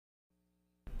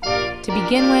To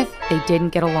begin with, they didn't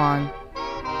get along.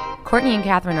 Courtney and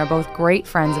Catherine are both great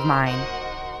friends of mine,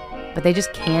 but they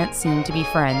just can't seem to be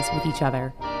friends with each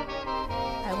other.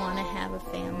 I want to have a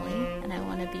family, and I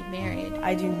want to be married.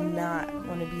 I do not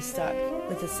want to be stuck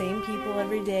with the same people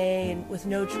every day and with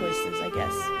no choices, I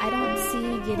guess. I don't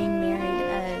see getting married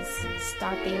as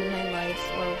stopping my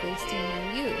life or wasting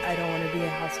my youth. I don't want to be a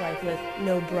housewife with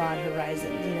no broad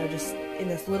horizons, just in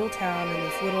this little town, in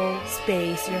this little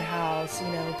space, your house,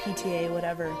 PTA,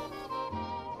 whatever.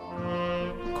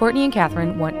 Courtney and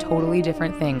Catherine want totally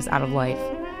different things out of life.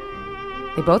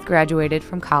 They both graduated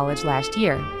from college last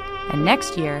year, and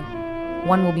next year,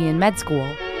 one will be in med school,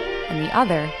 and the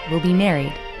other will be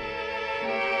married.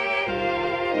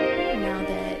 Now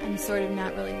that I'm sort of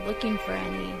not really looking for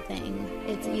anything,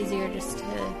 it's easier just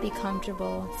to be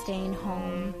comfortable staying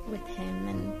home with him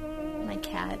and my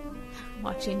cat,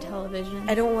 watching television.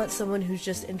 I don't want someone who's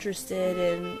just interested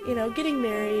in, getting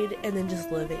married and then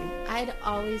just living. I'd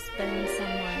always been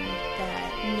someone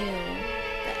that knew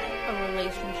that a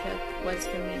relationship was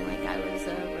for me. Like, I was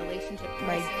a relationship person.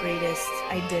 My greatest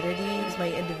identity is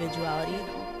my individuality.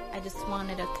 I just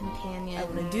wanted a companion. I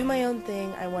want to do my own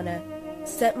thing. I want to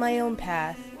set my own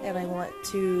path, and I want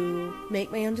to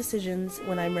make my own decisions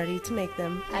when I'm ready to make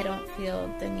them. I don't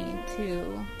feel the need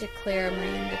to declare my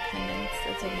independence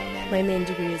as a woman. My main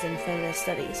degree is in feminist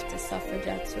studies. The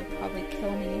suffragettes would probably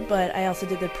kill me. But I also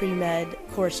did the pre-med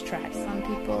course track. Some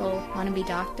people want to be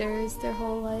doctors their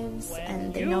whole lives,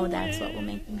 and they know that's what will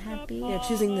make them happy.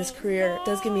 Choosing this career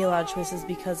does give me a lot of choices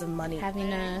because of money.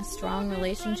 Having a strong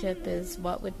relationship is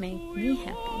what would make me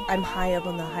happy. I'm high up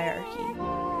on the hierarchy.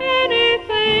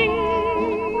 Anything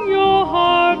your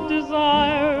heart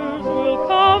desires will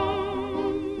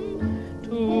come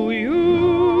to you.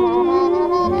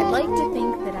 I'd like to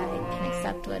think that I can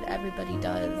accept what everybody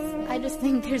does. I just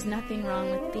think there's nothing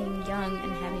wrong with being young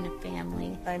and having a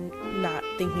family. I'm not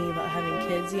thinking about having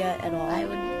kids yet at all. I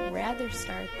would rather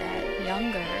start that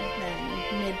younger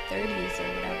than mid-30s or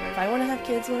whatever. If I want to have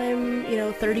kids when I'm,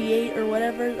 38 or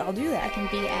whatever, I'll do that. I can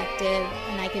be active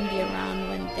and I can be around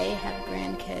when they have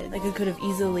grandkids. Like, I could have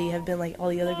easily have been like all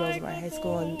the other girls in my high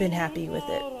school and been happy with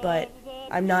it, but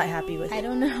I'm not happy with it. I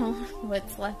don't know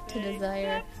what's left to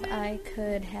desire. If I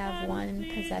could have one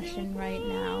possession right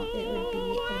now, it would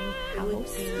be a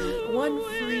house. One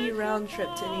free round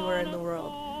trip to anywhere in the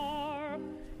world.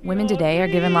 Women today are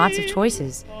given lots of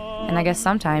choices, and I guess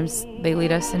sometimes they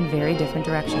lead us in very different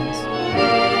directions.